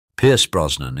Pierce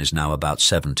Brosnan is now about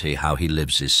 70. How he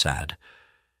lives is sad.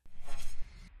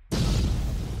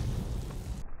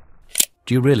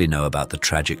 Do you really know about the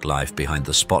tragic life behind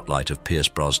the spotlight of Pierce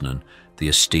Brosnan, the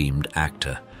esteemed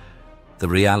actor? The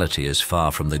reality is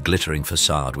far from the glittering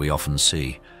facade we often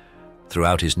see.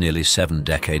 Throughout his nearly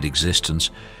 7-decade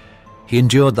existence, he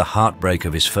endured the heartbreak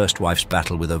of his first wife's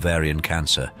battle with ovarian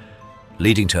cancer,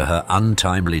 leading to her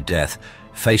untimely death,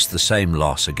 faced the same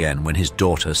loss again when his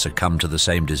daughter succumbed to the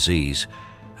same disease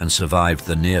and survived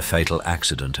the near-fatal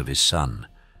accident of his son.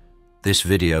 This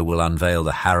video will unveil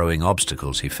the harrowing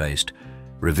obstacles he faced,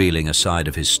 revealing a side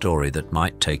of his story that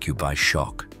might take you by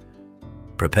shock.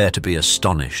 Prepare to be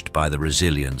astonished by the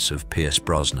resilience of Pierce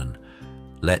Brosnan.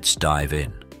 Let's dive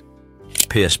in.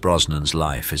 Pierce Brosnan's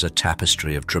life is a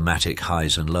tapestry of dramatic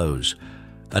highs and lows,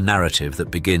 a narrative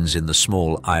that begins in the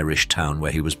small Irish town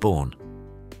where he was born.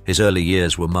 His early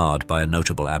years were marred by a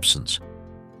notable absence: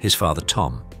 his father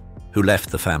Tom, who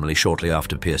left the family shortly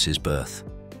after Pierce's birth.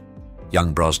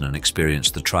 Young Brosnan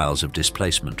experienced the trials of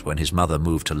displacement when his mother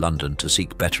moved to London to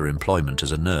seek better employment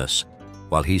as a nurse,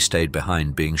 while he stayed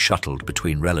behind being shuttled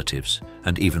between relatives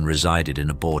and even resided in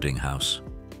a boarding house.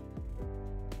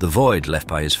 The void left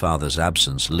by his father's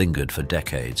absence lingered for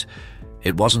decades.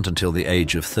 It wasn't until the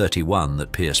age of 31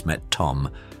 that Pierce met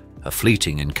Tom, a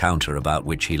fleeting encounter about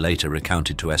which he later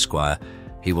recounted to Esquire,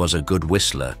 "He was a good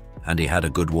whistler and he had a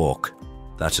good walk.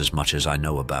 That's as much as I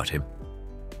know about him."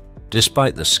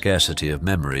 Despite the scarcity of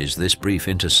memories, this brief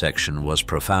intersection was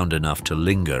profound enough to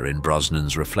linger in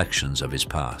Brosnan's reflections of his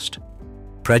past.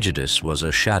 Prejudice was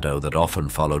a shadow that often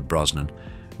followed Brosnan.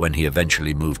 When he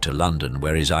eventually moved to London,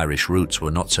 where his Irish roots were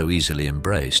not so easily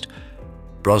embraced,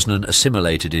 Brosnan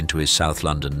assimilated into his South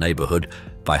London neighbourhood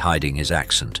by hiding his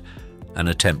accent, an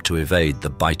attempt to evade the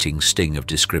biting sting of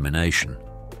discrimination.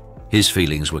 His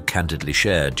feelings were candidly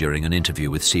shared during an interview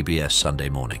with CBS Sunday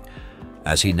Morning.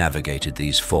 As he navigated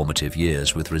these formative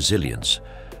years with resilience,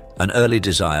 an early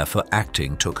desire for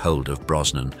acting took hold of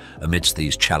Brosnan amidst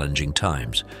these challenging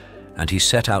times, and he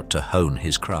set out to hone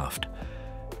his craft.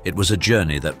 It was a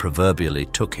journey that proverbially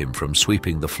took him from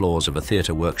sweeping the floors of a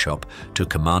theatre workshop to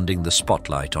commanding the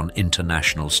spotlight on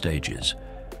international stages.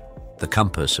 The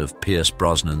compass of Pierce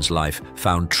Brosnan's life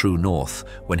found true north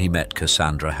when he met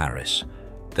Cassandra Harris.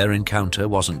 Their encounter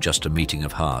wasn't just a meeting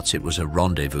of hearts, it was a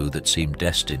rendezvous that seemed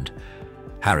destined.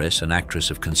 Harris, an actress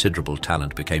of considerable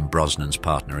talent, became Brosnan's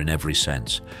partner in every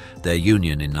sense. Their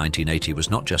union in 1980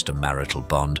 was not just a marital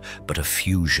bond, but a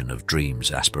fusion of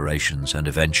dreams, aspirations, and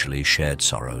eventually shared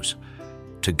sorrows.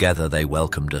 Together they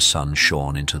welcomed a son,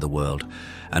 Sean, into the world,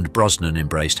 and Brosnan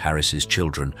embraced Harris's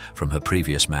children from her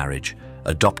previous marriage,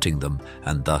 adopting them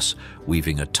and thus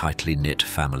weaving a tightly knit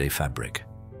family fabric.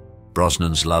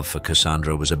 Brosnan's love for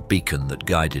Cassandra was a beacon that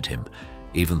guided him,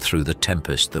 even through the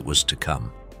tempest that was to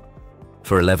come.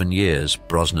 For 11 years,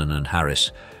 Brosnan and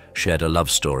Harris shared a love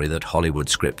story that Hollywood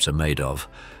scripts are made of,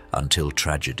 until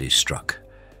tragedy struck.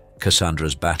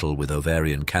 Cassandra's battle with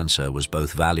ovarian cancer was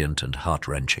both valiant and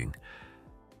heart-wrenching.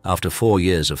 After 4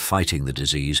 years of fighting the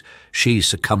disease, she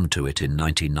succumbed to it in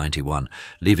 1991,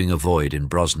 leaving a void in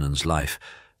Brosnan's life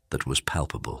that was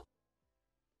palpable.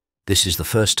 "This is the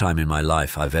first time in my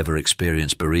life I've ever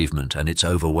experienced bereavement, and it's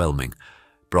overwhelming,"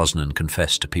 Brosnan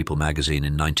confessed to People magazine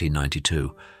in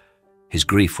 1992. His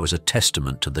grief was a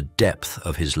testament to the depth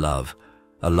of his love,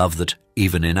 a love that,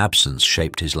 even in absence,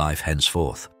 shaped his life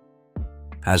henceforth.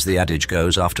 As the adage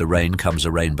goes, after rain comes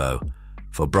a rainbow.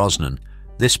 For Brosnan,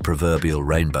 this proverbial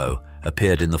rainbow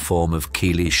appeared in the form of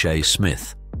Keely Shea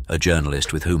Smith, a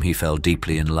journalist with whom he fell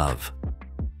deeply in love.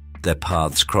 Their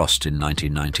paths crossed in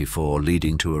 1994,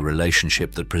 leading to a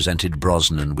relationship that presented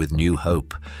Brosnan with new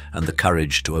hope and the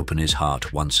courage to open his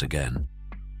heart once again.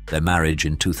 Their marriage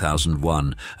in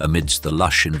 2001, amidst the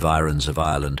lush environs of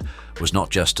Ireland, was not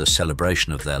just a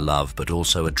celebration of their love, but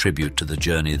also a tribute to the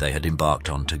journey they had embarked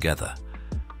on together.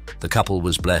 The couple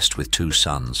was blessed with 2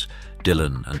 sons,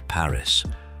 Dylan and Paris,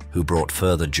 who brought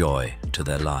further joy to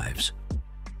their lives.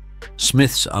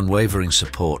 Smith's unwavering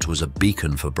support was a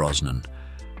beacon for Brosnan,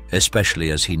 especially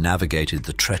as he navigated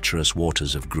the treacherous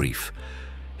waters of grief.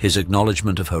 His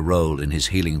acknowledgement of her role in his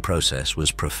healing process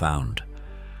was profound.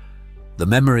 "The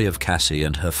memory of Cassie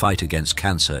and her fight against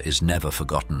cancer is never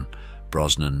forgotten,"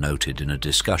 Brosnan noted in a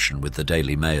discussion with the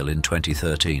Daily Mail in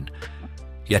 2013.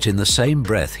 Yet in the same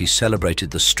breath he celebrated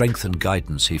the strength and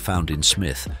guidance he found in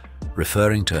Smith,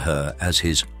 referring to her as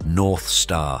his North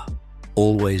Star,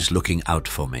 always looking out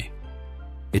for me.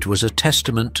 It was a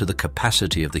testament to the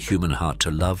capacity of the human heart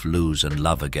to love, lose, and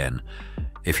love again.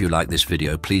 If you like this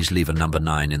video, please leave a number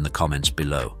 9 in the comments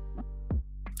below.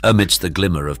 Amidst the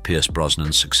glimmer of Pierce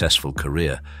Brosnan's successful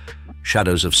career,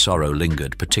 shadows of sorrow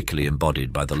lingered, particularly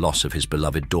embodied by the loss of his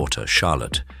beloved daughter,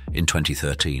 Charlotte, in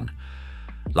 2013.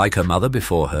 Like her mother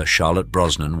before her, Charlotte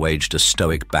Brosnan waged a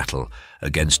stoic battle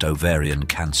against ovarian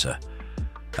cancer,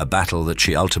 a battle that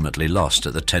she ultimately lost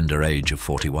at the tender age of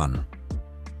 41.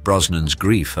 Brosnan's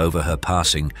grief over her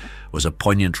passing was a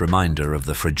poignant reminder of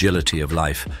the fragility of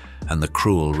life and the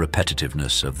cruel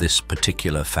repetitiveness of this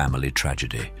particular family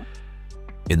tragedy.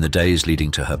 In the days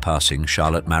leading to her passing,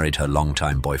 Charlotte married her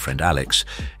longtime boyfriend Alex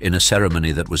in a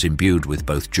ceremony that was imbued with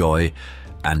both joy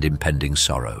and impending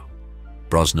sorrow.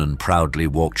 Brosnan proudly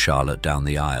walked Charlotte down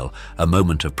the aisle, a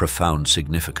moment of profound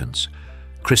significance,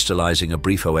 crystallizing a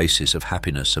brief oasis of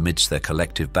happiness amidst their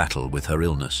collective battle with her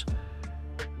illness.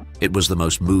 "It was the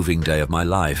most moving day of my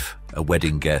life," a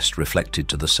wedding guest reflected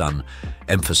to the Sun,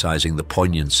 emphasizing the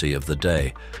poignancy of the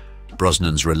day.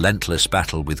 Brosnan's relentless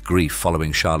battle with grief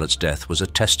following Charlotte's death was a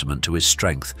testament to his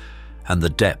strength and the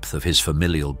depth of his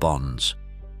familial bonds.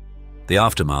 The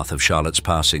aftermath of Charlotte's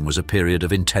passing was a period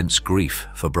of intense grief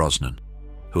for Brosnan,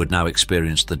 who had now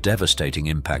experienced the devastating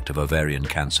impact of ovarian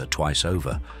cancer twice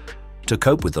over. To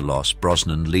cope with the loss,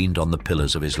 Brosnan leaned on the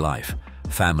pillars of his life,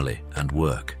 family and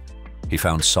work. He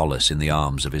found solace in the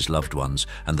arms of his loved ones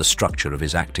and the structure of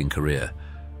his acting career,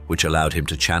 which allowed him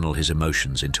to channel his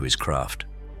emotions into his craft.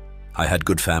 "I had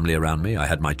good family around me, I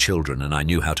had my children, and I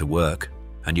knew how to work.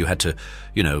 And you had to,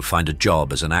 find a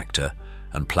job as an actor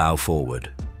and plow forward,"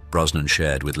 Brosnan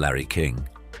shared with Larry King.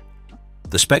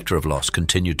 The spectre of loss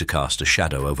continued to cast a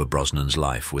shadow over Brosnan's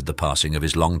life with the passing of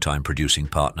his longtime producing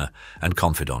partner and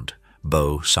confidant,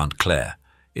 Beau St. Clair,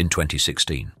 in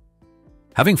 2016.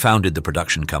 Having founded the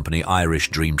production company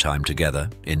Irish Dreamtime together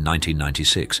in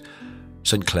 1996,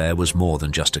 St. Clair was more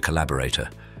than just a collaborator.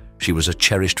 She was a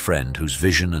cherished friend whose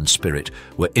vision and spirit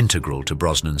were integral to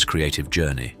Brosnan's creative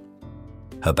journey.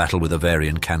 Her battle with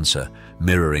ovarian cancer,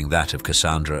 mirroring that of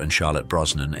Cassandra and Charlotte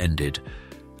Brosnan, ended,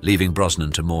 leaving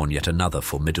Brosnan to mourn yet another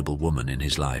formidable woman in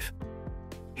his life.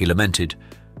 He lamented,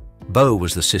 "Beau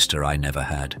was the sister I never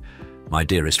had, my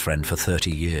dearest friend for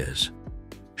 30 years.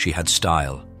 She had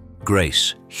style,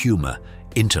 grace, humor,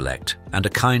 intellect, and a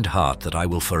kind heart that I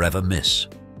will forever miss."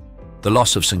 The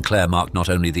loss of St. Clair marked not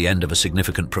only the end of a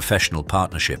significant professional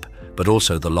partnership, but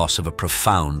also the loss of a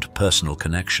profound personal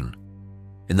connection.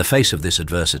 In the face of this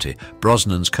adversity,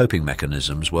 Brosnan's coping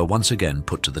mechanisms were once again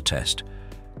put to the test.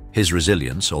 His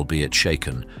resilience, albeit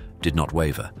shaken, did not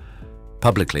waver.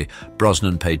 Publicly,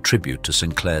 Brosnan paid tribute to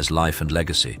St. Clair's life and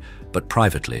legacy, but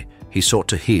privately, he sought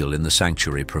to heal in the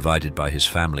sanctuary provided by his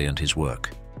family and his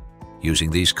work, using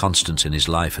these constants in his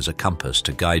life as a compass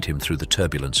to guide him through the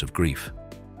turbulence of grief.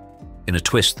 In a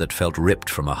twist that felt ripped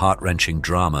from a heart-wrenching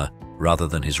drama rather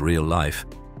than his real life,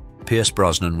 Pierce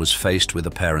Brosnan was faced with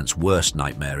a parent's worst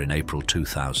nightmare in April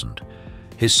 2000.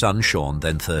 His son, Sean,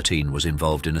 then 13, was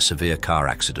involved in a severe car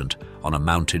accident on a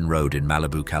mountain road in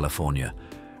Malibu, California,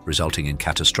 resulting in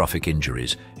catastrophic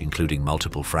injuries, including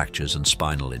multiple fractures and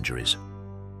spinal injuries.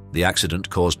 The accident,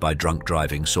 caused by drunk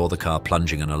driving, saw the car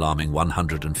plunging an alarming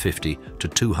 150 to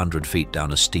 200 feet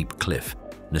down a steep cliff,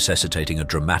 necessitating a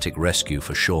dramatic rescue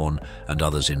for Sean and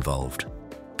others involved.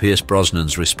 Pierce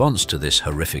Brosnan's response to this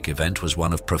horrific event was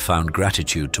one of profound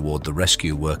gratitude toward the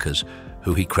rescue workers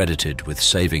who he credited with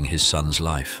saving his son's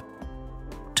life.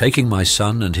 "Taking my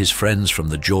son and his friends from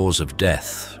the jaws of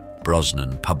death,"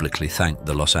 Brosnan publicly thanked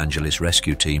the Los Angeles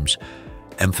rescue teams,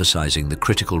 emphasizing the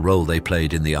critical role they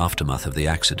played in the aftermath of the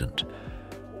accident.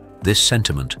 This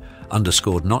sentiment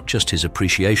underscored not just his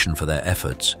appreciation for their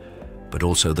efforts, but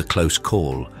also the close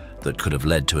call that could have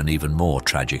led to an even more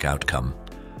tragic outcome.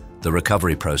 The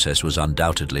recovery process was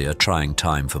undoubtedly a trying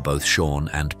time for both Sean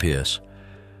and Pierce.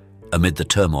 Amid the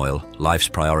turmoil, life's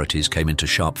priorities came into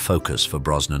sharp focus for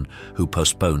Brosnan, who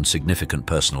postponed significant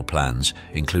personal plans,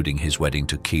 including his wedding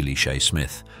to Keely Shea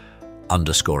Smith,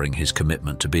 underscoring his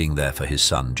commitment to being there for his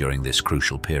son during this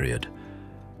crucial period.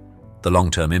 The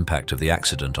long-term impact of the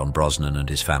accident on Brosnan and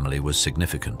his family was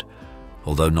significant.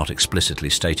 Although not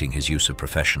explicitly stating his use of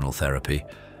professional therapy,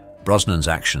 Brosnan's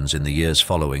actions in the years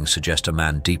following suggest a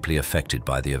man deeply affected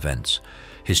by the events.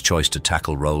 His choice to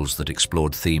tackle roles that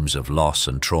explored themes of loss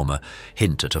and trauma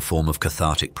hint at a form of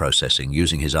cathartic processing,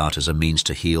 using his art as a means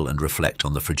to heal and reflect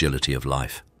on the fragility of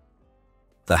life.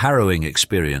 The harrowing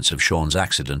experience of Sean's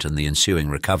accident and the ensuing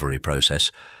recovery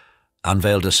process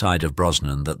unveiled a side of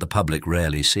Brosnan that the public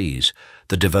rarely sees,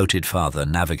 the devoted father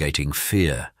navigating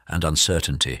fear and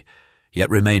uncertainty, yet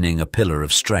remaining a pillar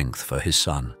of strength for his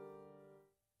son.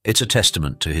 It's a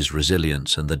testament to his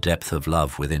resilience and the depth of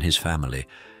love within his family,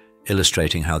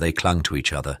 illustrating how they clung to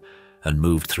each other and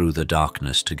moved through the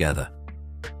darkness together.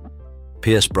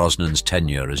 Pierce Brosnan's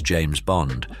tenure as James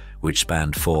Bond, which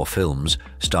spanned 4 films,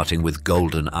 starting with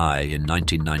GoldenEye in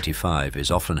 1995,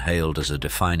 is often hailed as a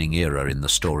defining era in the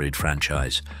storied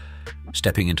franchise.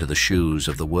 Stepping into the shoes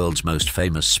of the world's most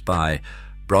famous spy,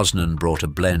 Brosnan brought a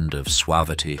blend of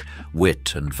suavity,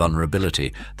 wit, and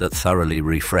vulnerability that thoroughly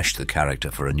refreshed the character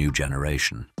for a new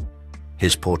generation.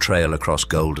 His portrayal across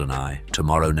GoldenEye,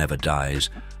 Tomorrow Never Dies,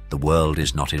 The World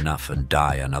Is Not Enough and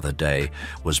Die Another Day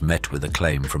was met with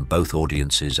acclaim from both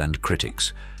audiences and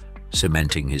critics,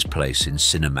 cementing his place in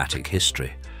cinematic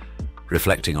history.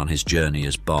 Reflecting on his journey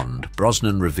as Bond,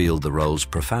 Brosnan revealed the role's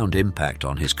profound impact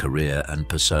on his career and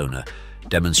persona,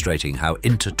 demonstrating how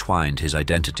intertwined his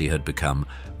identity had become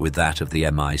with that of the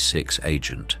MI6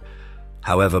 agent.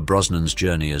 However, Brosnan's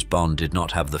journey as Bond did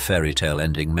not have the fairy tale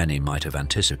ending many might have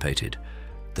anticipated.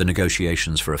 The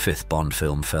negotiations for a 5th Bond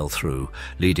film fell through,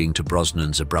 leading to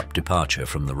Brosnan's abrupt departure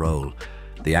from the role.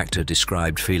 The actor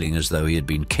described feeling as though he had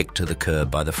been kicked to the curb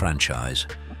by the franchise,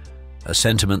 a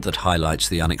sentiment that highlights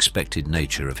the unexpected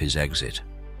nature of his exit.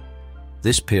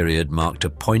 This period marked a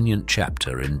poignant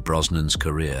chapter in Brosnan's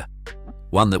career,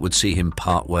 one that would see him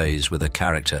part ways with a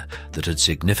character that had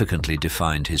significantly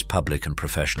defined his public and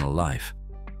professional life.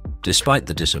 Despite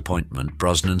the disappointment,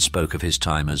 Brosnan spoke of his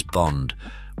time as Bond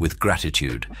with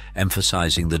gratitude,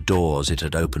 emphasizing the doors it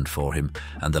had opened for him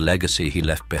and the legacy he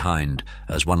left behind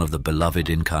as one of the beloved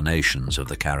incarnations of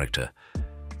the character.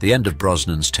 The end of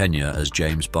Brosnan's tenure as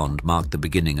James Bond marked the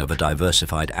beginning of a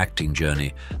diversified acting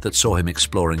journey that saw him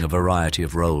exploring a variety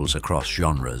of roles across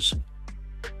genres.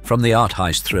 From the art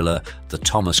heist thriller The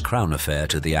Thomas Crown Affair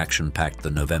to the action-packed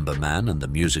The November Man and the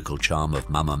musical charm of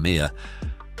Mamma Mia,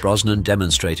 Brosnan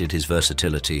demonstrated his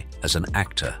versatility as an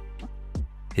actor.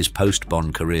 His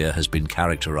post-Bond career has been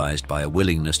characterized by a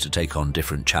willingness to take on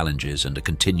different challenges and a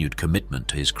continued commitment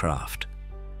to his craft.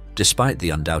 Despite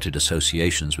the undoubted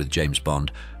associations with James Bond,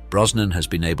 Brosnan has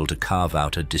been able to carve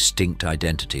out a distinct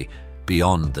identity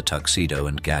beyond the tuxedo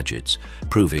and gadgets,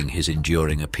 proving his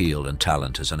enduring appeal and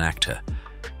talent as an actor.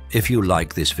 If you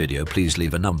like this video, please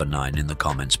leave a number 9 in the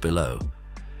comments below.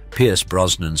 Pierce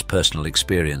Brosnan's personal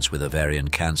experience with ovarian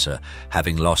cancer,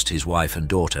 having lost his wife and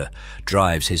daughter,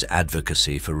 drives his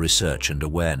advocacy for research and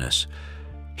awareness.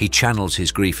 He channels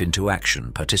his grief into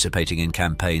action, participating in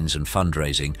campaigns and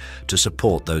fundraising to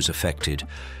support those affected.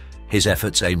 His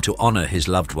efforts aim to honor his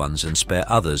loved ones and spare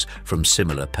others from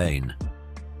similar pain.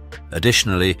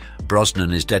 Additionally,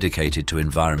 Brosnan is dedicated to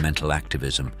environmental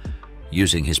activism,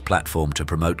 using his platform to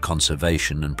promote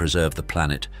conservation and preserve the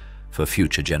planet for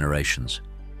future generations.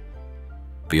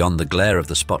 Beyond the glare of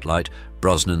the spotlight,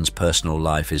 Brosnan's personal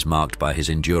life is marked by his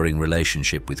enduring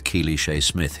relationship with Keely Shea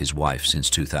Smith, his wife, since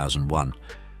 2001.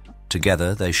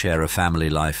 Together, they share a family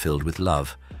life filled with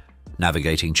love,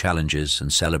 navigating challenges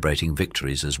and celebrating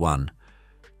victories as one.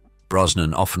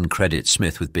 Brosnan often credits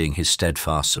Smith with being his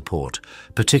steadfast support,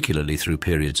 particularly through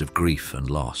periods of grief and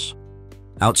loss.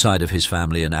 Outside of his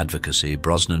family and advocacy,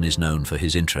 Brosnan is known for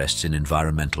his interests in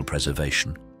environmental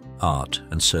preservation, art,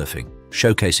 and surfing,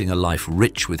 showcasing a life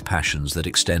rich with passions that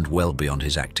extend well beyond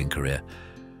his acting career.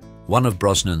 One of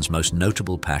Brosnan's most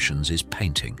notable passions is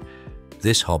painting.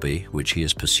 This hobby, which he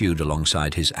has pursued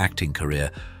alongside his acting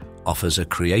career, offers a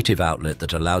creative outlet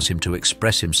that allows him to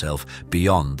express himself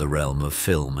beyond the realm of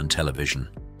film and television.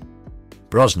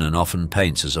 Brosnan often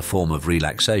paints as a form of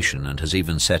relaxation and has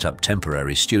even set up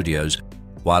temporary studios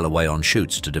while away on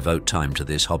shoots to devote time to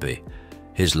this hobby.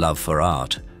 His love for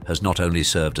art has not only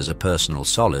served as a personal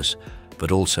solace,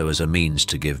 but also as a means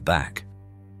to give back.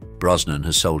 Brosnan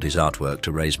has sold his artwork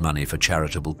to raise money for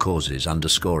charitable causes,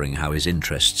 underscoring how his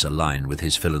interests align with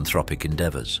his philanthropic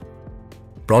endeavors.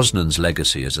 Brosnan's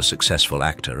legacy as a successful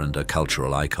actor and a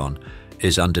cultural icon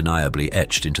is undeniably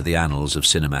etched into the annals of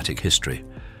cinematic history.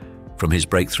 From his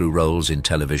breakthrough roles in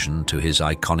television to his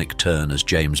iconic turn as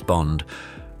James Bond,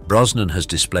 Brosnan has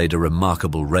displayed a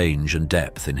remarkable range and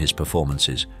depth in his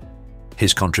performances.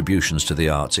 His contributions to the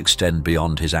arts extend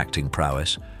beyond his acting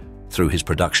prowess. Through his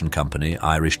production company,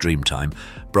 Irish Dreamtime,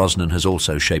 Brosnan has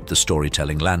also shaped the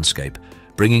storytelling landscape,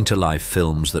 bringing to life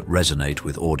films that resonate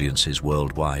with audiences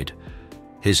worldwide.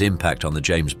 His impact on the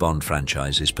James Bond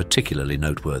franchise is particularly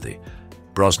noteworthy.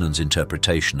 Brosnan's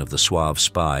interpretation of the suave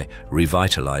spy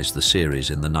revitalized the series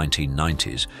in the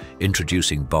 1990s,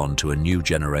 introducing Bond to a new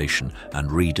generation and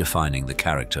redefining the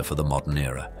character for the modern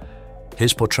era.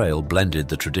 His portrayal blended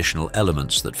the traditional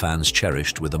elements that fans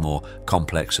cherished with a more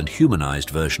complex and humanized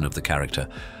version of the character,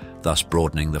 thus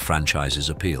broadening the franchise's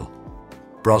appeal.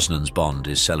 Brosnan's Bond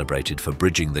is celebrated for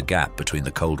bridging the gap between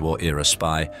the Cold War-era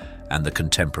spy and the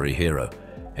contemporary hero,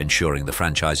 ensuring the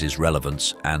franchise's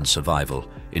relevance and survival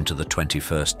into the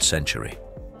 21st century.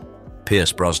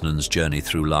 Pierce Brosnan's journey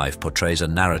through life portrays a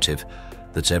narrative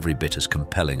that's every bit as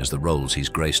compelling as the roles he's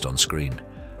graced on screen.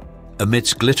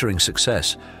 Amidst glittering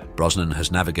success, Brosnan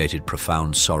has navigated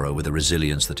profound sorrow with a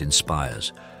resilience that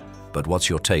inspires. But what's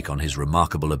your take on his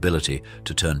remarkable ability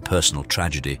to turn personal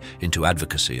tragedy into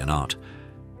advocacy and art?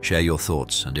 Share your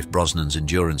thoughts, and if Brosnan's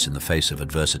endurance in the face of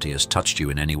adversity has touched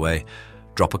you in any way,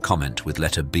 drop a comment with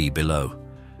letter B below.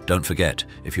 Don't forget,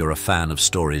 if you're a fan of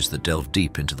stories that delve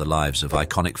deep into the lives of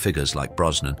iconic figures like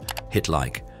Brosnan, hit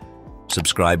like.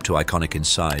 Subscribe to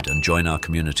Iconic and join our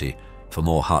community for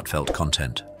more heartfelt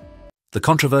content. The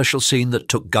controversial scene that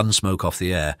took Gunsmoke off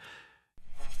the air.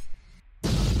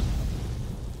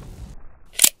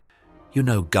 You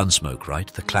know Gunsmoke,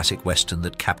 right? The classic western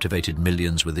that captivated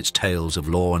millions with its tales of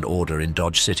law and order in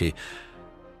Dodge City.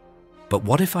 But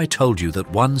what if I told you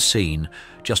that one scene,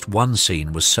 just one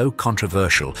scene, was so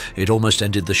controversial it almost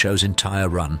ended the show's entire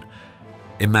run?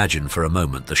 Imagine for a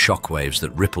moment the shockwaves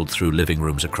that rippled through living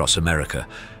rooms across America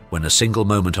when a single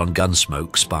moment on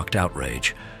Gunsmoke sparked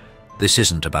outrage. This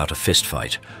isn't about a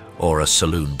fistfight or a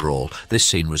saloon brawl. This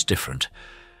scene was different.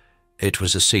 It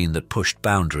was a scene that pushed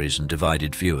boundaries and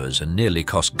divided viewers and nearly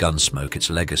cost Gunsmoke its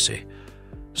legacy.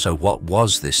 So what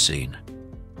was this scene?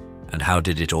 And how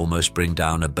did it almost bring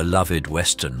down a beloved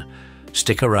western?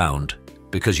 Stick around,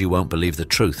 because you won't believe the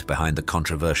truth behind the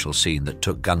controversial scene that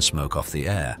took Gunsmoke off the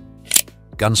air.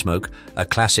 Gunsmoke, a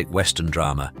classic western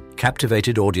drama,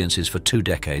 captivated audiences for 2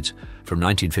 decades, from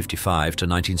 1955 to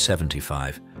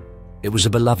 1975. It was a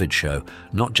beloved show,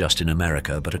 not just in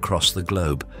America, but across the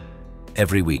globe.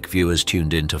 Every week, viewers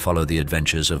tuned in to follow the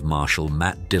adventures of Marshal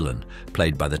Matt Dillon,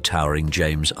 played by the towering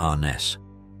James Arness.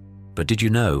 But did you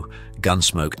know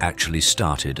Gunsmoke actually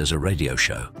started as a radio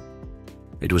show?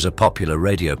 It was a popular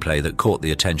radio play that caught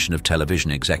the attention of television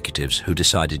executives who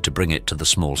decided to bring it to the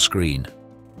small screen.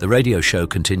 The radio show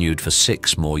continued for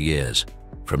 6 more years,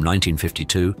 from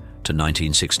 1952 to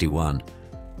 1961.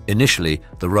 Initially,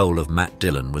 the role of Matt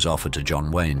Dillon was offered to John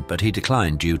Wayne, but he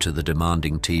declined due to the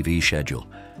demanding TV schedule.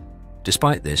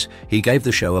 Despite this, he gave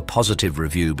the show a positive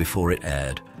review before it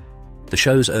aired. The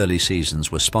show's early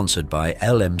seasons were sponsored by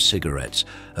LM cigarettes,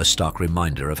 a stark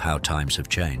reminder of how times have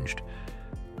changed.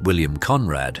 William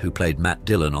Conrad, who played Matt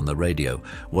Dillon on the radio,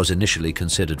 was initially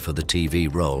considered for the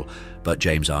TV role, but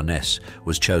James Arness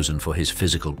was chosen for his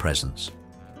physical presence.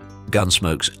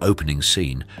 Gunsmoke's opening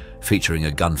scene, featuring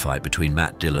a gunfight between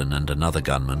Matt Dillon and another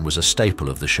gunman, was a staple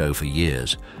of the show for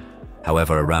years.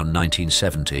 However, around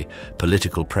 1970,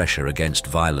 political pressure against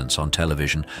violence on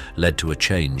television led to a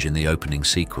change in the opening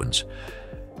sequence.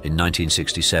 In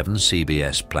 1967,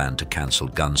 CBS planned to cancel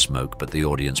Gunsmoke, but the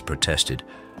audience protested,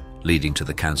 leading to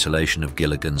the cancellation of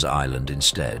Gilligan's Island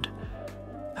instead.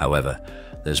 However,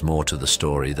 there's more to the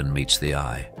story than meets the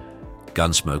eye.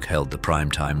 Gunsmoke held the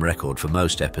primetime record for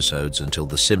most episodes until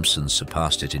The Simpsons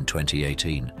surpassed it in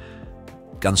 2018.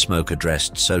 Gunsmoke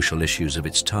addressed social issues of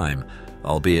its time,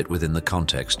 albeit within the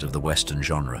context of the Western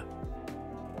genre.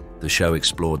 The show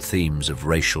explored themes of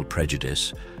racial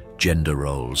prejudice, gender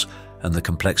roles, and the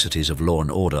complexities of law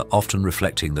and order, often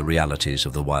reflecting the realities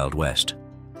of the Wild West.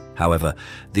 However,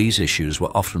 these issues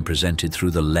were often presented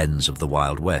through the lens of the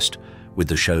Wild West, with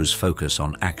the show's focus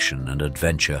on action and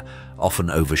adventure often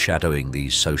overshadowing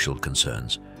these social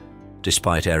concerns.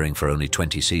 Despite airing for only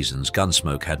 20 seasons,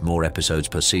 Gunsmoke had more episodes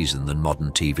per season than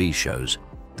modern TV shows.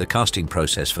 The casting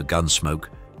process for Gunsmoke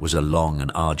was a long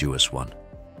and arduous one.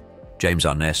 James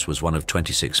Arness was one of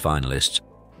 26 finalists,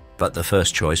 but the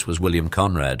first choice was William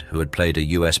Conrad, who had played a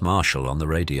US Marshal on the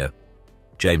radio.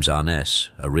 James Arness,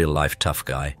 a real-life tough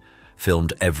guy,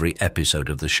 filmed every episode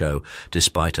of the show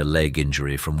despite a leg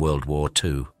injury from World War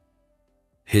II.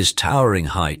 His towering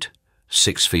height,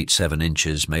 6 feet 7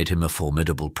 inches, made him a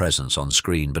formidable presence on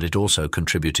screen, but it also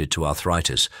contributed to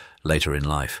arthritis later in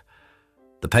life.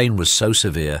 The pain was so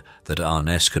severe that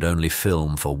Arness could only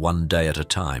film for 1 day at a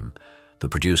time. The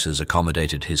producers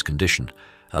accommodated his condition,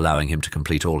 allowing him to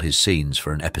complete all his scenes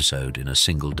for an episode in a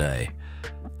single day.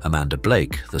 Amanda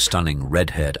Blake, the stunning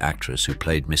red-haired actress who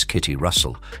played Miss Kitty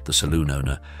Russell, the saloon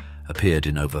owner, appeared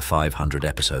in over 500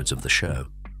 episodes of the show.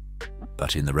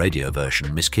 But in the radio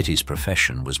version, Miss Kitty's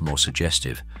profession was more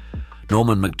suggestive.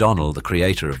 Norman MacDonald, the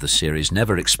creator of the series,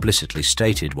 never explicitly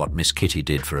stated what Miss Kitty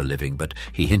did for a living, but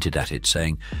he hinted at it,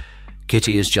 saying,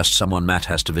 "Kitty is just someone Matt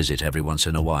has to visit every once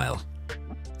in a while."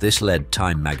 This led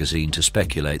Time magazine to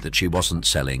speculate that she wasn't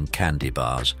selling candy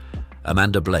bars.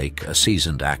 Amanda Blake, a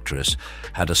seasoned actress,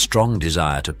 had a strong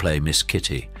desire to play Miss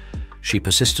Kitty. She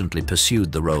persistently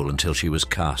pursued the role until she was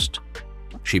cast.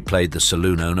 She played the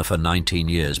saloon owner for 19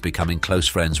 years, becoming close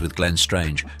friends with Glenn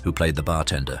Strange, who played the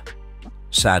bartender.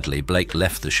 Sadly, Blake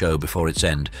left the show before its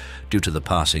end due to the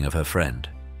passing of her friend.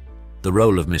 The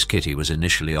role of Miss Kitty was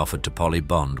initially offered to Polly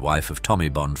Bond, wife of Tommy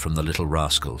Bond from The Little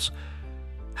Rascals.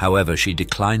 However, she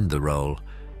declined the role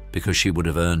because she would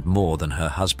have earned more than her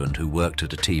husband, who worked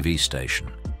at a TV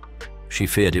station. She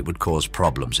feared it would cause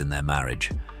problems in their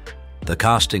marriage. The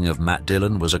casting of Matt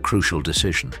Dillon was a crucial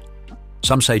decision.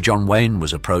 Some say John Wayne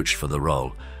was approached for the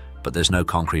role, but there's no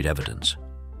concrete evidence.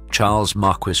 Charles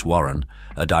Marquis Warren,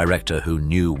 a director who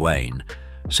knew Wayne,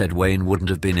 said Wayne wouldn't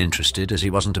have been interested as he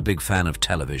wasn't a big fan of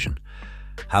television.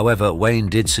 However, Wayne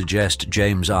did suggest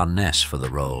James Arness for the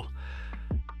role.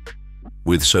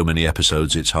 With so many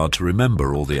episodes, it's hard to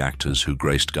remember all the actors who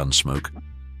graced Gunsmoke.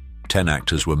 10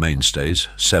 actors were mainstays,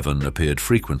 7 appeared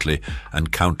frequently,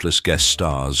 and countless guest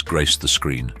stars graced the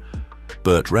screen.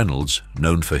 Burt Reynolds,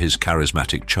 known for his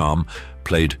charismatic charm,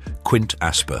 played Quint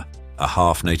Asper, a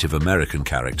half-Native American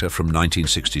character from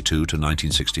 1962 to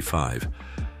 1965.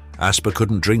 Asper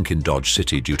couldn't drink in Dodge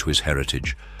City due to his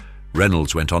heritage.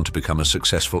 Reynolds went on to become a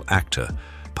successful actor,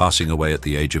 passing away at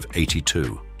the age of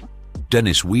 82.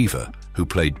 Dennis Weaver, who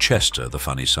played Chester, the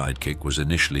funny sidekick, was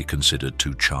initially considered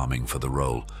too charming for the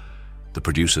role. The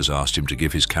producers asked him to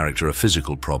give his character a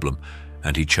physical problem,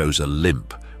 and he chose a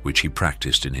limp, which he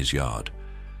practiced in his yard.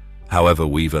 However,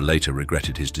 Weaver later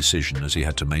regretted his decision as he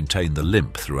had to maintain the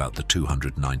limp throughout the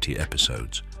 290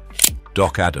 episodes.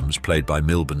 Doc Adams, played by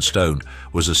Milburn Stone,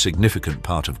 was a significant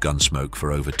part of Gunsmoke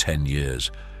for over 10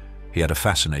 years. He had a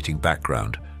fascinating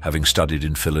background, having studied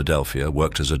in Philadelphia,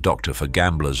 worked as a doctor for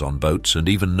gamblers on boats, and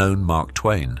even known Mark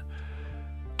Twain.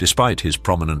 Despite his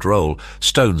prominent role,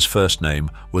 Stone's first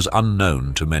name was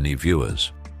unknown to many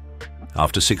viewers.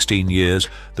 After 16 years,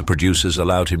 the producers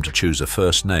allowed him to choose a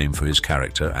first name for his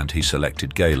character, and he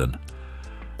selected Galen.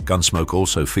 Gunsmoke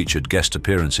also featured guest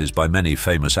appearances by many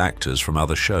famous actors from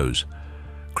other shows.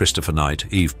 Christopher Knight,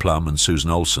 Eve Plum, and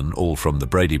Susan Olsen, all from the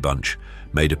Brady Bunch,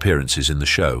 made appearances in the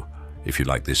show. If you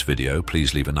like this video,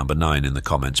 please leave a number 9 in the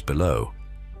comments below.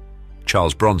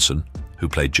 Charles Bronson, who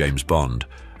played James Bond,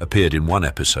 appeared in one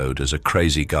episode as a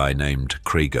crazy guy named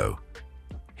Krigo.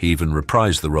 He even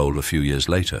reprised the role a few years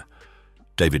later.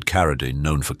 David Carradine,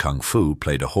 known for Kung Fu,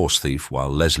 played a horse thief, while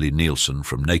Leslie Nielsen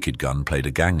from Naked Gun played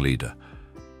a gang leader.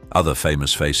 Other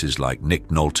famous faces like Nick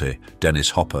Nolte, Dennis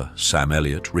Hopper, Sam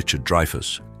Elliott, Richard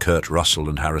Dreyfuss, Kurt Russell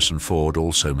and Harrison Ford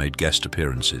also made guest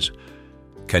appearances.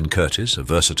 Ken Curtis, a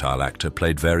versatile actor,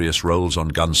 played various roles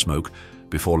on Gunsmoke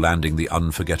before landing the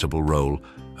unforgettable role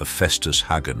of Festus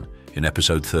Hagen in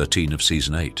episode 13 of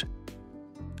season 8.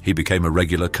 He became a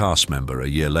regular cast member a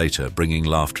year later, bringing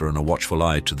laughter and a watchful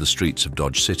eye to the streets of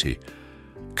Dodge City.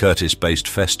 Curtis based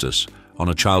Festus on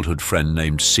a childhood friend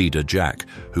named Cedar Jack,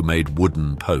 who made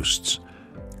wooden posts.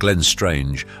 Glenn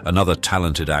Strange, another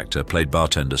talented actor, played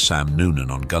bartender Sam Noonan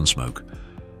on Gunsmoke,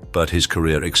 but his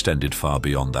career extended far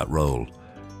beyond that role.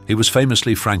 He was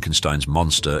famously Frankenstein's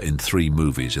monster in 3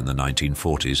 movies in the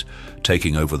 1940s,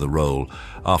 taking over the role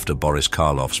after Boris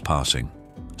Karloff's passing.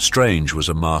 Strange was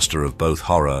a master of both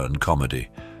horror and comedy,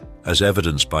 as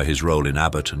evidenced by his role in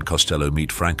Abbott and Costello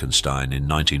Meet Frankenstein in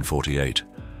 1948.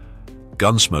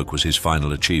 Gunsmoke was his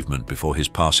final achievement before his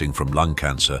passing from lung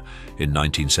cancer in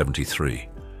 1973.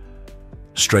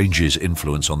 Strange's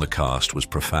influence on the cast was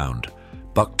profound.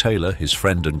 Buck Taylor, his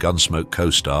friend and Gunsmoke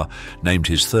co-star, named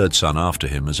his 3rd son after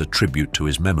him as a tribute to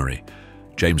his memory.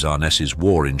 James Arness's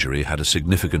war injury had a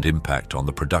significant impact on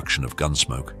the production of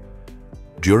Gunsmoke.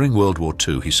 During World War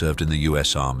II, he served in the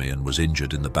US Army and was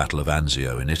injured in the Battle of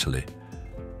Anzio in Italy.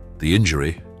 The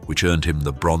injury, which earned him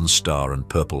the Bronze Star and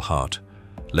Purple Heart,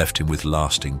 left him with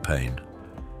lasting pain.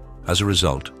 As a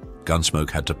result, Gunsmoke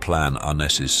had to plan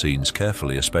Arness's scenes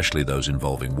carefully, especially those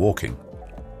involving walking.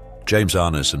 James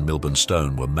Arness and Milburn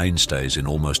Stone were mainstays in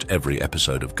almost every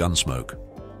episode of Gunsmoke.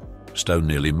 Stone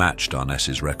nearly matched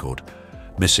Arness's record,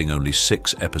 missing only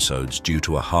 6 episodes due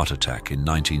to a heart attack in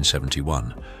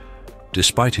 1971.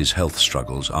 Despite his health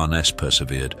struggles, Arness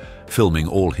persevered, filming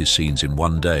all his scenes in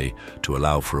one day to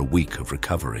allow for a week of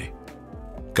recovery.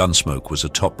 Gunsmoke was a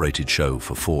top-rated show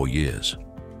for 4 years.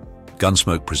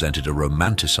 Gunsmoke presented a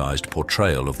romanticized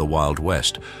portrayal of the Wild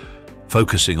West,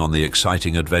 focusing on the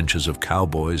exciting adventures of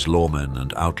cowboys, lawmen,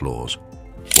 and outlaws.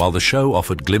 While the show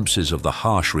offered glimpses of the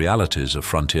harsh realities of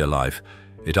frontier life,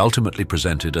 it ultimately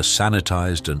presented a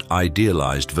sanitized and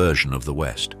idealized version of the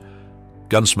West.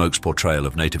 Gunsmoke's portrayal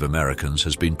of Native Americans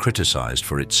has been criticized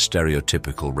for its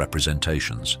stereotypical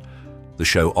representations. The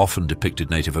show often depicted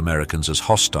Native Americans as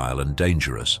hostile and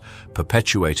dangerous,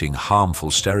 perpetuating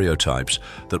harmful stereotypes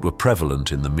that were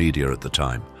prevalent in the media at the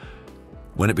time.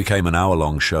 When it became an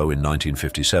hour-long show in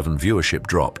 1957, viewership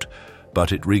dropped,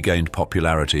 but it regained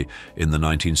popularity in the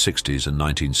 1960s and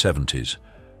 1970s.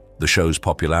 The show's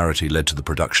popularity led to the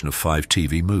production of 5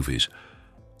 TV movies.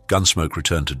 Gunsmoke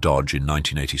returned to Dodge in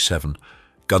 1987,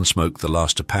 Gunsmoke: The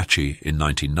Last Apache in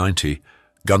 1990,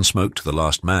 Gunsmoke: The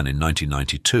Last Man in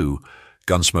 1992,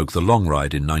 Gunsmoke: The Long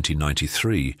Ride in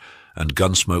 1993, and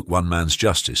Gunsmoke: One Man's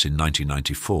Justice in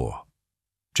 1994.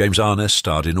 James Arness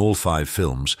starred in all 5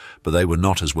 films, but they were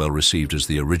not as well received as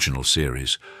the original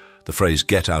series. The phrase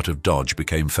 "Get Out of Dodge"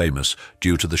 became famous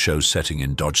due to the show's setting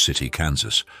in Dodge City,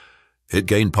 Kansas. It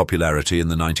gained popularity in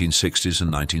the 1960s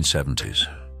and 1970s.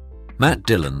 Matt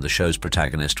Dillon, the show's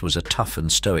protagonist, was a tough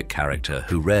and stoic character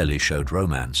who rarely showed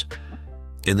romance.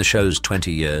 In the show's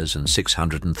 20 years and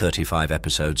 635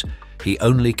 episodes, he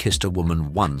only kissed a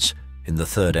woman once in the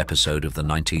 3rd episode of the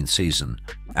 19th season,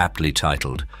 aptly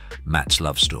titled Matt's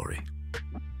Love Story.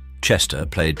 Chester,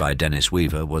 played by Dennis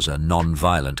Weaver, was a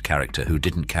non-violent character who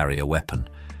didn't carry a weapon.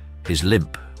 His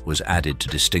limp was added to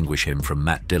distinguish him from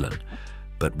Matt Dillon,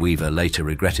 but Weaver later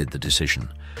regretted the decision,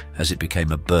 as it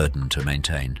became a burden to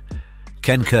maintain.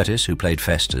 Ken Curtis, who played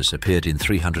Festus, appeared in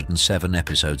 307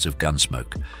 episodes of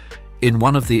Gunsmoke. In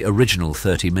one of the original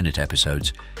 30-minute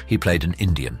episodes, he played an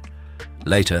Indian.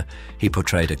 Later, he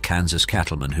portrayed a Kansas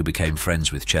cattleman who became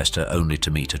friends with Chester only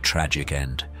to meet a tragic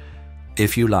end.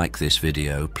 If you like this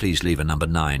video, please leave a number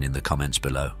 9 in the comments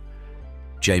below.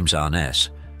 James Arness,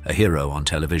 a hero on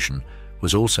television,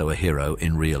 was also a hero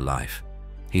in real life.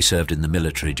 He served in the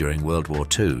military during World War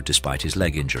II despite his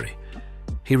leg injury.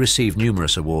 He received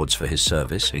numerous awards for his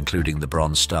service, including the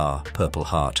Bronze Star, Purple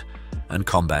Heart, and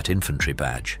Combat Infantry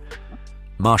Badge.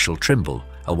 Marshall Trimble,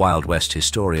 a Wild West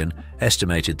historian,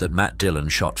 estimated that Matt Dillon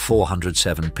shot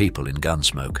 407 people in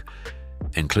Gunsmoke,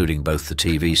 including both the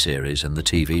TV series and the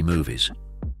TV movies.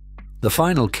 The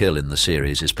final kill in the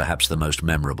series is perhaps the most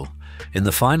memorable. In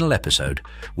the final episode,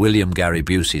 William Gary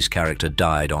Busey's character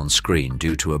died on screen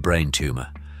due to a brain tumor.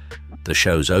 The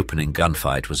show's opening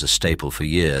gunfight was a staple for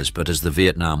years, but as the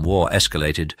Vietnam War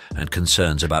escalated and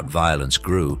concerns about violence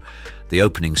grew, the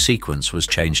opening sequence was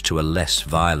changed to a less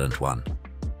violent one.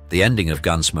 The ending of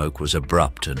Gunsmoke was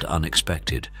abrupt and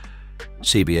unexpected.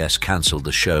 CBS cancelled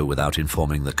the show without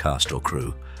informing the cast or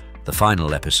crew. The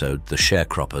final episode, The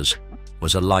Sharecroppers,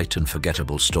 was a light and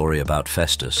forgettable story about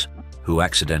Festus, who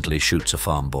accidentally shoots a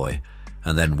farm boy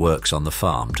and then works on the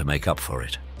farm to make up for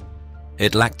it.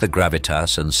 It lacked the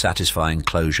gravitas and satisfying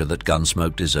closure that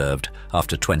Gunsmoke deserved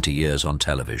after 20 years on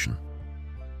television.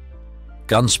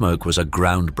 Gunsmoke was a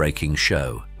groundbreaking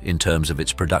show in terms of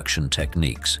its production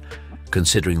techniques,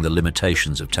 considering the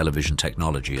limitations of television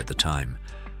technology at the time.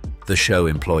 The show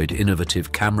employed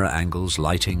innovative camera angles,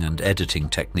 lighting, and editing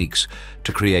techniques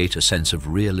to create a sense of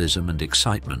realism and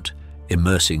excitement,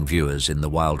 immersing viewers in the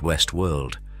Wild West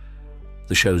world.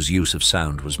 The show's use of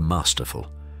sound was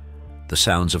masterful. The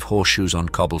sounds of horseshoes on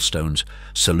cobblestones,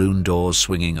 saloon doors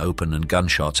swinging open, and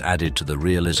gunshots added to the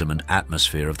realism and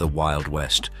atmosphere of the Wild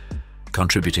West,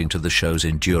 contributing to the show's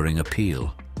enduring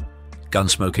appeal.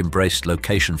 Gunsmoke embraced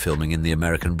location filming in the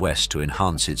American West to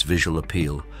enhance its visual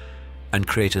appeal and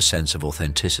create a sense of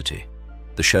authenticity.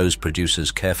 The show's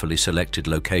producers carefully selected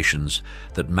locations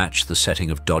that matched the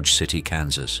setting of Dodge City,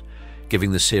 Kansas,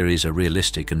 giving the series a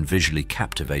realistic and visually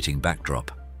captivating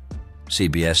backdrop.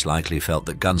 CBS likely felt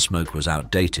that Gunsmoke was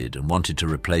outdated and wanted to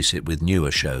replace it with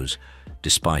newer shows,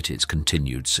 despite its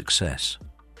continued success.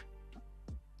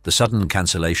 The sudden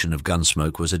cancellation of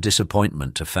Gunsmoke was a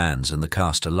disappointment to fans and the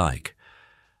cast alike.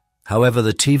 However,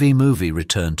 the TV movie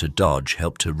Return to Dodge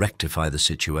helped to rectify the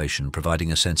situation,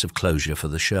 providing a sense of closure for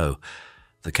the show.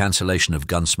 The cancellation of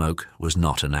Gunsmoke was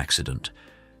not an accident.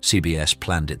 CBS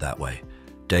planned it that way.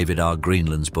 David R.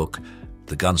 Greenland's book,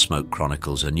 The Gunsmoke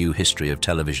Chronicles: A New History of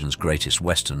Television's Greatest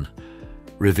Western,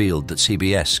 revealed that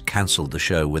CBS cancelled the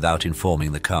show without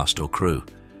informing the cast or crew.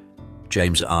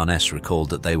 James Arness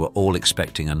recalled that they were all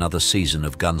expecting another season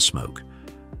of Gunsmoke.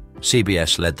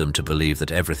 CBS led them to believe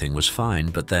that everything was fine,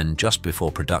 but then, just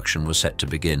before production was set to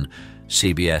begin,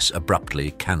 CBS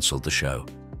abruptly cancelled the show.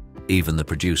 Even the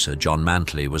producer, John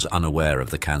Mantley, was unaware of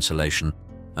the cancellation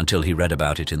until he read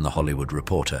about it in The Hollywood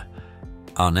Reporter.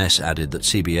 Arness added that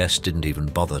CBS didn't even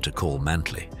bother to call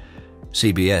Mantley.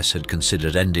 CBS had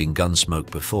considered ending Gunsmoke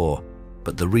before,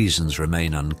 but the reasons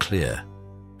remain unclear.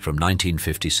 From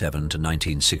 1957 to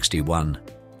 1961,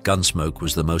 Gunsmoke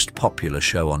was the most popular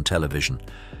show on television,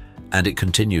 and it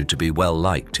continued to be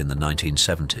well-liked in the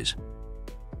 1970s.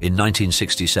 In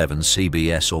 1967,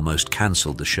 CBS almost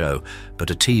cancelled the show, but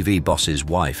a TV boss's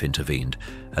wife intervened,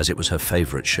 as it was her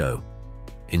favourite show.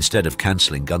 Instead of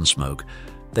cancelling Gunsmoke,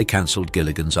 they cancelled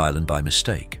Gilligan's Island by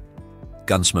mistake.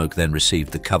 Gunsmoke then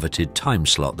received the coveted time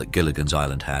slot that Gilligan's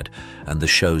Island had, and the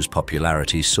show's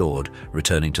popularity soared,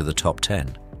 returning to the top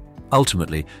 10.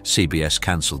 Ultimately, CBS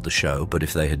cancelled the show, but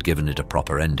if they had given it a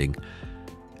proper ending,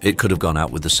 it could have gone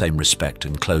out with the same respect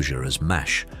and closure as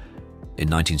MASH. In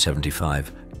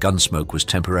 1975, Gunsmoke was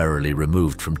temporarily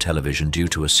removed from television due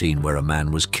to a scene where a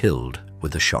man was killed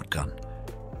with a shotgun.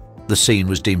 The scene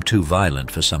was deemed too violent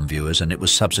for some viewers, and it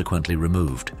was subsequently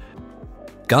removed.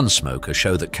 Gunsmoke, a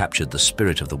show that captured the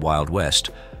spirit of the Wild West,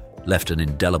 left an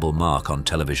indelible mark on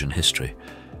television history.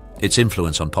 Its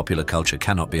influence on popular culture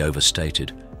cannot be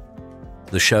overstated.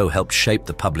 The show helped shape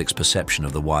the public's perception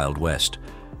of the Wild West,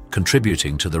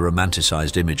 contributing to the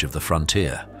romanticized image of the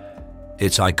frontier.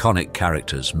 Its iconic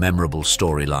characters, memorable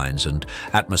storylines, and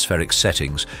atmospheric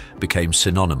settings became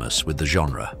synonymous with the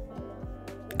genre.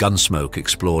 Gunsmoke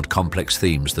explored complex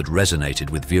themes that resonated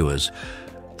with viewers.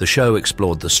 The show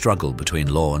explored the struggle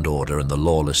between law and order and the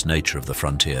lawless nature of the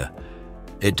frontier.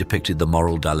 It depicted the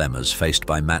moral dilemmas faced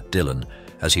by Matt Dillon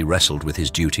as he wrestled with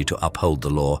his duty to uphold the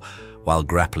law while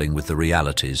grappling with the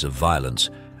realities of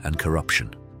violence and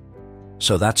corruption.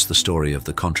 So that's the story of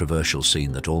the controversial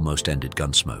scene that almost ended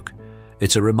Gunsmoke.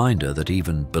 It's a reminder that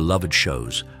even beloved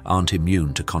shows aren't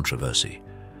immune to controversy,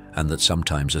 and that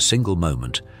sometimes a single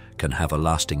moment can have a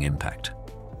lasting impact.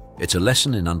 It's a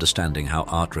lesson in understanding how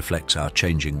art reflects our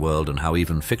changing world and how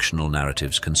even fictional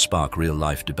narratives can spark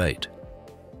real-life debate.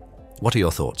 What are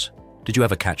your thoughts? Did you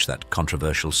ever catch that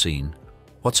controversial scene?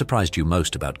 What surprised you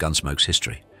most about Gunsmoke's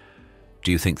history?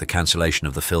 Do you think the cancellation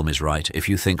of the film is right? If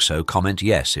you think so, comment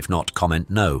yes. If not,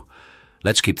 comment no.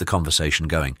 Let's keep the conversation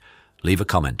going. Leave a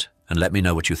comment and let me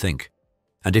know what you think.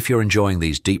 And if you're enjoying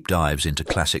these deep dives into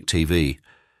classic TV,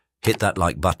 hit that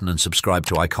like button and subscribe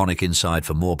to Iconic Inside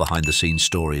for more behind-the-scenes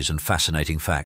stories and fascinating facts.